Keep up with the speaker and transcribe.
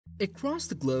Across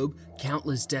the globe,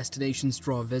 countless destinations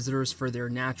draw visitors for their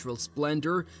natural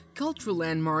splendor, cultural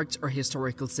landmarks, or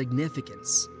historical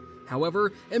significance.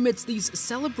 However, amidst these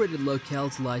celebrated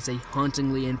locales lies a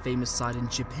hauntingly infamous site in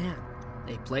Japan,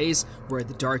 a place where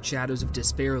the dark shadows of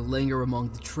despair linger among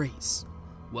the trees.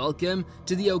 Welcome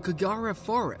to the Aokigahara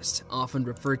Forest, often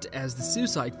referred to as the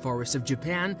Suicide Forest of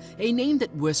Japan, a name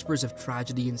that whispers of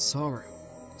tragedy and sorrow.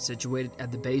 Situated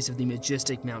at the base of the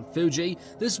majestic Mount Fuji,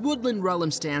 this woodland realm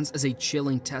stands as a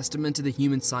chilling testament to the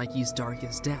human psyche's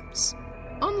darkest depths.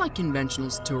 Unlike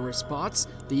conventional tourist spots,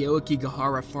 the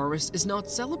Aokigahara Forest is not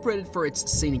celebrated for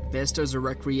its scenic vistas or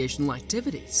recreational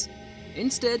activities.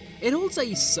 Instead, it holds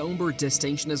a somber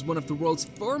distinction as one of the world's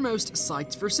foremost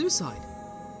sites for suicide.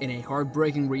 In a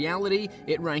heartbreaking reality,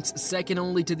 it ranks second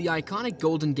only to the iconic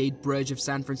Golden Gate Bridge of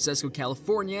San Francisco,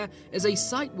 California, as a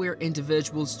site where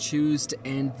individuals choose to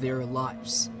end their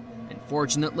lives.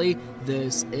 Unfortunately,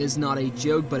 this is not a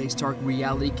joke but a stark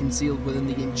reality concealed within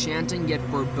the enchanting yet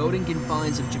foreboding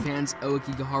confines of Japan's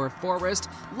Aokigahara Forest,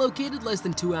 located less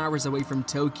than 2 hours away from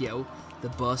Tokyo, the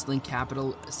bustling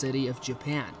capital city of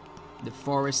Japan. The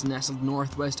forest, nestled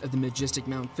northwest of the majestic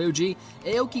Mount Fuji,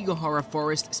 Aokigahara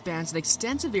Forest spans an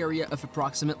extensive area of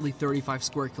approximately 35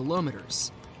 square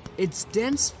kilometers. Its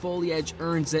dense foliage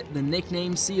earns it the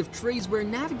nickname Sea of Trees, where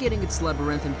navigating its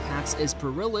labyrinthine paths is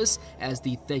perilous as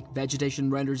the thick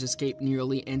vegetation renders escape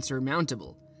nearly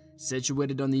insurmountable.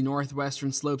 Situated on the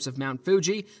northwestern slopes of Mount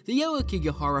Fuji, the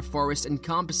Aokigahara Forest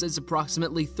encompasses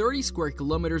approximately 30 square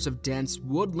kilometers of dense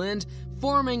woodland,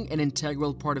 forming an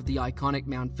integral part of the iconic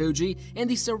Mount Fuji and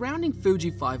the surrounding Fuji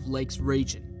Five Lakes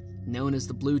region. Known as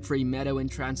the Blue Tree Meadow in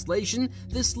translation,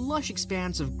 this lush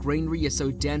expanse of greenery is so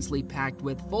densely packed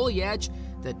with foliage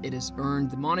that it has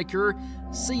earned the moniker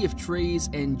Sea of Trees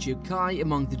and Jukai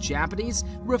among the Japanese,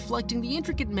 reflecting the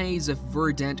intricate maze of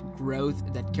verdant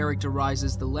growth that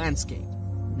characterizes the landscape.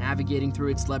 Navigating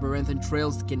through its labyrinthine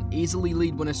trails can easily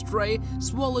lead one astray,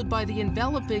 swallowed by the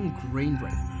enveloping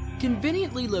greenery.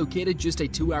 Conveniently located just a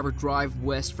 2-hour drive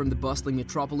west from the bustling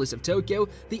metropolis of Tokyo,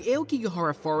 the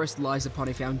Aokigahara Forest lies upon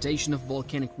a foundation of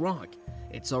volcanic rock.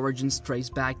 Its origins trace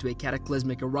back to a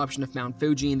cataclysmic eruption of Mount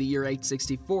Fuji in the year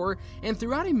 864, and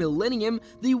throughout a millennium,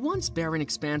 the once barren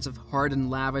expanse of hardened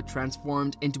lava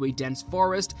transformed into a dense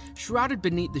forest shrouded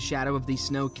beneath the shadow of the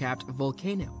snow-capped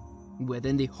volcano.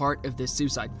 Within the heart of this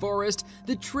suicide forest,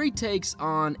 the tree takes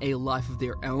on a life of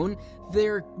their own,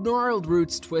 their gnarled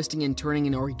roots twisting and turning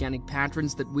in organic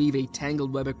patterns that weave a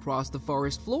tangled web across the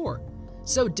forest floor.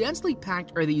 So densely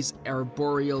packed are these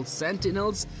arboreal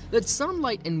sentinels that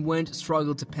sunlight and wind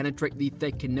struggle to penetrate the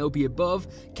thick canopy above,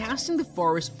 casting the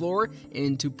forest floor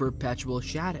into perpetual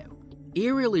shadow.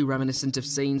 Eerily reminiscent of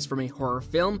scenes from a horror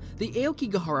film, the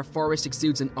Aokigahara Forest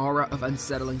exudes an aura of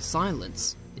unsettling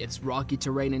silence. Its rocky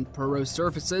terrain and porous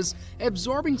surfaces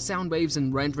absorbing sound waves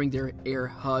and rendering their air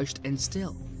hushed and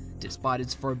still. Despite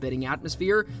its forbidding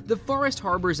atmosphere, the forest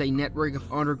harbors a network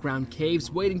of underground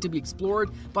caves waiting to be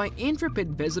explored by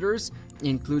intrepid visitors,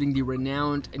 including the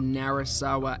renowned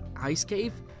Narasawa Ice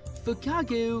Cave,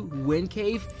 Fukagu Wind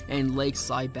Cave, and Lake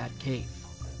Saibat Cave.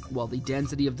 While the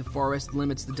density of the forest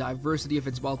limits the diversity of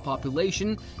its wild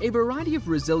population, a variety of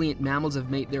resilient mammals have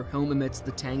made their home amidst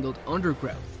the tangled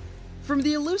undergrowth. From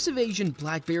the elusive Asian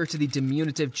black bear to the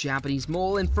diminutive Japanese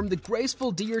mole, and from the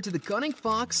graceful deer to the cunning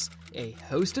fox, a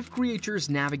host of creatures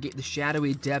navigate the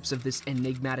shadowy depths of this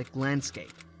enigmatic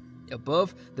landscape.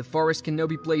 Above, the forest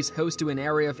canopy plays host to an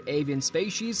area of avian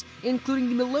species, including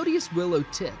the melodious willow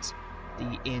tit,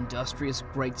 the industrious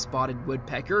great-spotted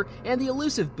woodpecker, and the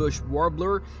elusive bush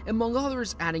warbler, among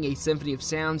others, adding a symphony of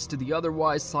sounds to the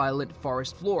otherwise silent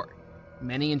forest floor.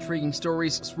 Many intriguing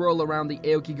stories swirl around the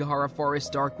Aokigahara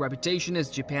Forest's dark reputation as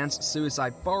Japan's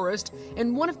suicide forest,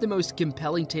 and one of the most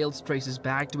compelling tales traces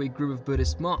back to a group of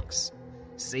Buddhist monks.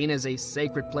 Seen as a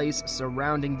sacred place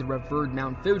surrounding the revered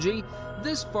Mount Fuji,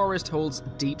 this forest holds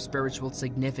deep spiritual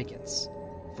significance.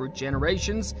 For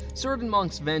generations, certain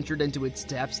monks ventured into its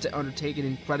depths to undertake an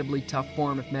incredibly tough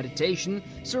form of meditation,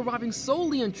 surviving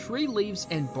solely on tree leaves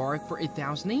and bark for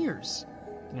 1,000 years.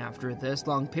 After this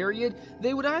long period,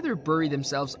 they would either bury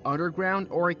themselves underground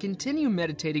or continue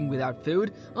meditating without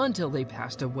food until they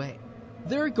passed away.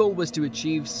 Their goal was to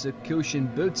achieve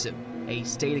Tsukushin Butsu, a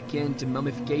state akin to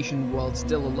mummification while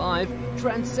still alive,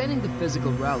 transcending the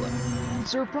physical realm.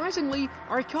 Surprisingly,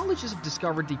 archaeologists have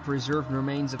discovered the preserved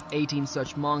remains of 18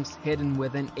 such monks hidden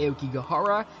within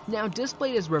Aokigahara, now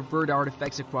displayed as revered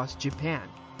artifacts across Japan.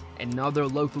 Another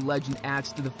local legend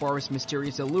adds to the forest's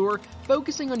mysterious allure,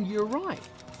 focusing on Eerie,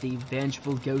 the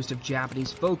vengeful ghost of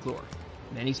Japanese folklore.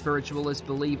 Many spiritualists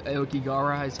believe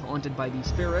Aokigahara is haunted by these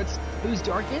spirits, whose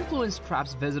dark influence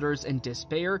traps visitors in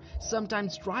despair,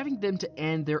 sometimes driving them to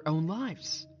end their own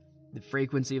lives. The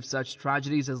frequency of such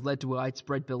tragedies has led to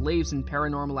widespread beliefs in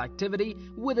paranormal activity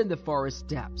within the forest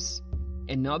depths.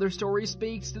 Another story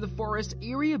speaks to the forest's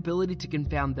eerie ability to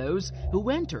confound those who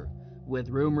enter, with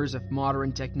rumors of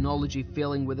modern technology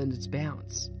filling within its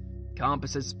bounds.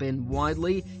 Compasses spin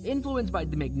widely, influenced by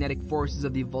the magnetic forces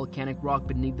of the volcanic rock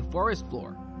beneath the forest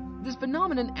floor. This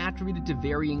phenomenon, attributed to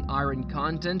varying iron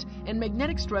content and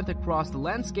magnetic strength across the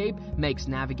landscape, makes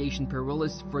navigation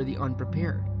perilous for the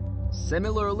unprepared.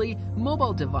 Similarly,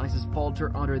 mobile devices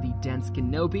falter under the dense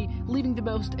canopy, leaving the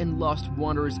most and lost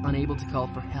wanderers unable to call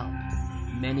for help.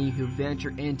 Many who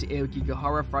venture into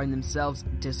Aokigahara find themselves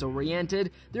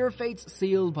disoriented, their fates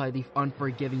sealed by the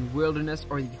unforgiving wilderness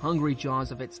or the hungry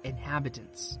jaws of its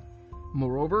inhabitants.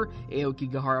 Moreover,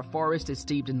 Aokigahara Forest is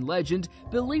steeped in legend,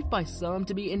 believed by some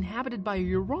to be inhabited by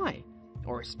eerie,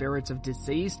 or spirits of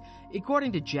deceased,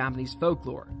 according to Japanese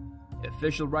folklore.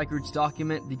 Official records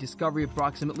document the discovery of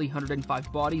approximately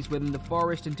 105 bodies within the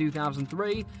forest in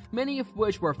 2003, many of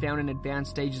which were found in advanced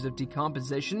stages of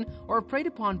decomposition or preyed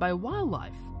upon by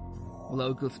wildlife.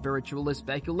 Local spiritualists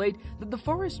speculate that the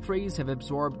forest trees have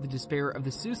absorbed the despair of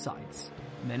the suicides,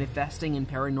 manifesting in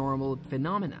paranormal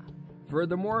phenomena.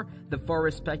 Furthermore, the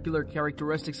forest's peculiar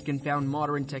characteristics confound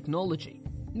modern technology.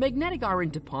 Magnetic iron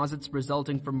deposits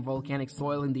resulting from volcanic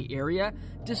soil in the area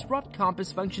disrupt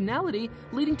compass functionality,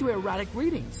 leading to erratic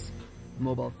readings.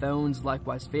 Mobile phones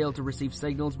likewise fail to receive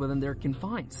signals within their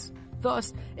confines.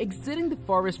 Thus, exiting the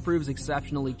forest proves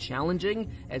exceptionally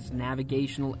challenging as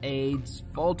navigational aids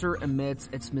falter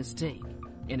amidst its mystique.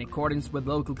 In accordance with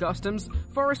local customs,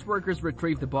 forest workers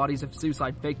retrieve the bodies of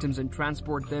suicide victims and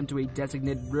transport them to a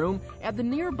designated room at the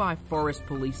nearby forest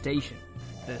police station.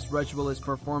 This ritual is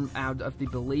performed out of the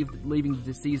belief that leaving the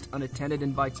deceased unattended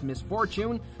invites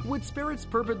misfortune, with spirits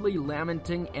purportedly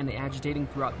lamenting and agitating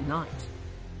throughout the night.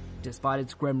 Despite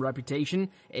its grim reputation,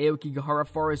 Aokigahara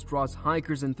Forest draws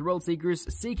hikers and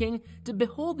thrill-seekers seeking to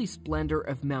behold the splendor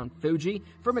of Mount Fuji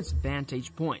from its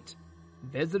vantage point.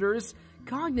 Visitors,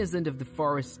 cognizant of the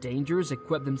forest's dangers,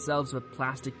 equip themselves with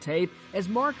plastic tape as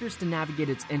markers to navigate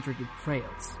its intricate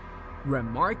trails.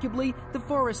 Remarkably, the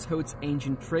forest hosts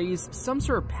ancient trees, some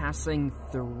surpassing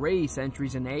 3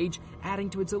 centuries in age, adding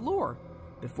to its allure.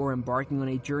 Before embarking on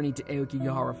a journey to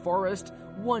Aokigahara Forest,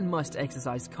 one must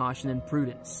exercise caution and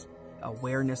prudence.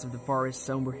 Awareness of the forest's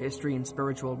somber history and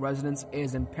spiritual resonance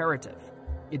is imperative.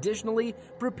 Additionally,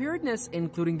 preparedness,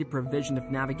 including the provision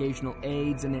of navigational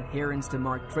aids and adherence to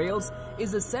marked trails,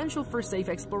 is essential for safe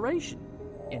exploration.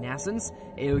 In essence,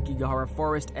 Aokigahara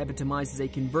Forest epitomizes a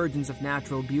convergence of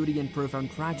natural beauty and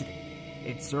profound tragedy.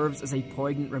 It serves as a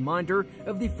poignant reminder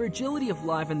of the fragility of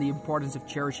life and the importance of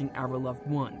cherishing our loved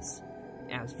ones.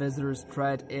 As visitors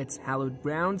tread its hallowed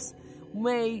grounds,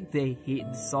 may they heed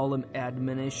the solemn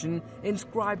admonition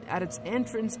inscribed at its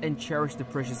entrance and cherish the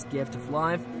precious gift of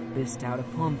life bestowed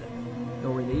upon them.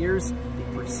 Over the years,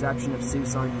 the perception of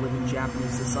suicide within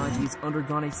Japanese society has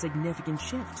undergone a significant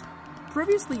shift.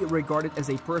 Previously regarded as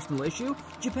a personal issue,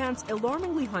 Japan's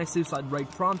alarmingly high suicide rate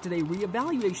prompted a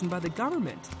re-evaluation by the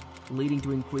government, leading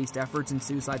to increased efforts in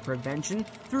suicide prevention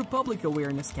through public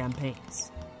awareness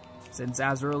campaigns. Since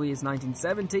as early as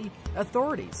 1970,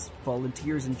 authorities,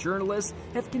 volunteers, and journalists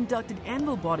have conducted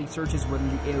annual body searches within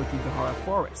the Aokigahara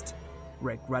Forest.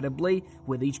 Regrettably,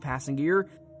 with each passing year,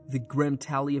 the grim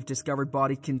tally of discovered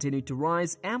bodies continued to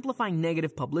rise, amplifying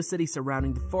negative publicity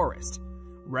surrounding the forest.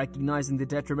 Recognizing the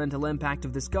detrimental impact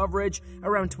of this coverage,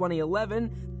 around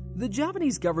 2011, the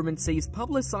Japanese government ceased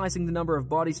publicizing the number of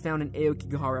bodies found in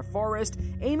Aokigahara Forest,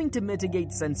 aiming to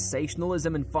mitigate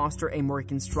sensationalism and foster a more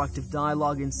constructive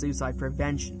dialogue in suicide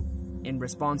prevention. In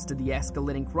response to the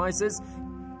escalating crisis,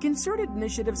 concerted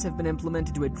initiatives have been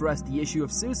implemented to address the issue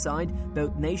of suicide,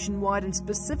 both nationwide and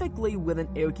specifically within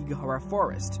Aokigahara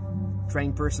Forest.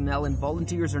 Trained personnel and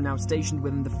volunteers are now stationed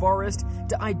within the forest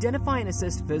to identify and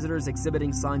assist visitors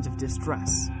exhibiting signs of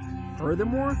distress.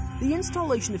 Furthermore, the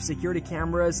installation of security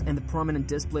cameras and the prominent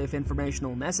display of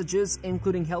informational messages,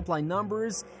 including helpline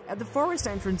numbers, at the forest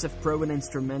entrance have proven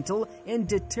instrumental in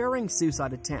deterring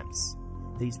suicide attempts.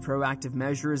 These proactive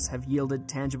measures have yielded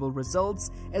tangible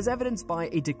results, as evidenced by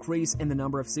a decrease in the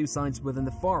number of suicides within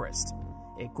the forest.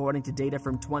 According to data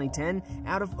from 2010,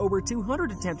 out of over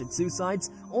 200 attempted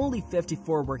suicides, only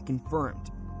 54 were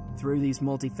confirmed. Through these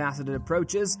multifaceted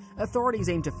approaches, authorities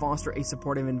aim to foster a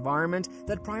supportive environment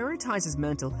that prioritizes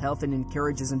mental health and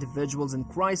encourages individuals in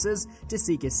crisis to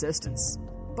seek assistance.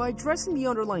 By addressing the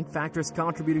underlying factors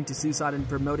contributing to suicide and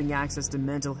promoting access to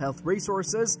mental health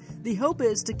resources, the hope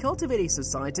is to cultivate a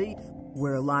society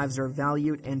where lives are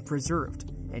valued and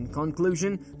preserved. In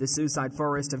conclusion, the suicide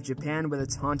forest of Japan, with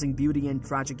its haunting beauty and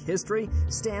tragic history,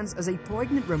 stands as a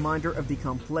poignant reminder of the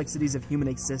complexities of human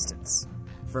existence.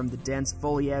 From the dense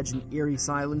foliage and eerie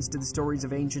silence to the stories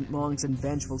of ancient monks and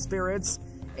vengeful spirits,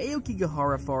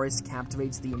 Aokigahara Forest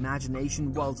captivates the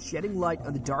imagination while shedding light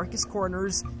on the darkest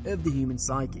corners of the human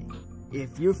psyche.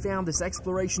 If you found this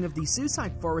exploration of the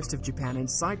suicide forest of Japan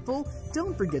insightful,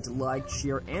 don't forget to like,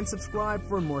 share, and subscribe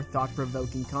for more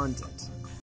thought-provoking content.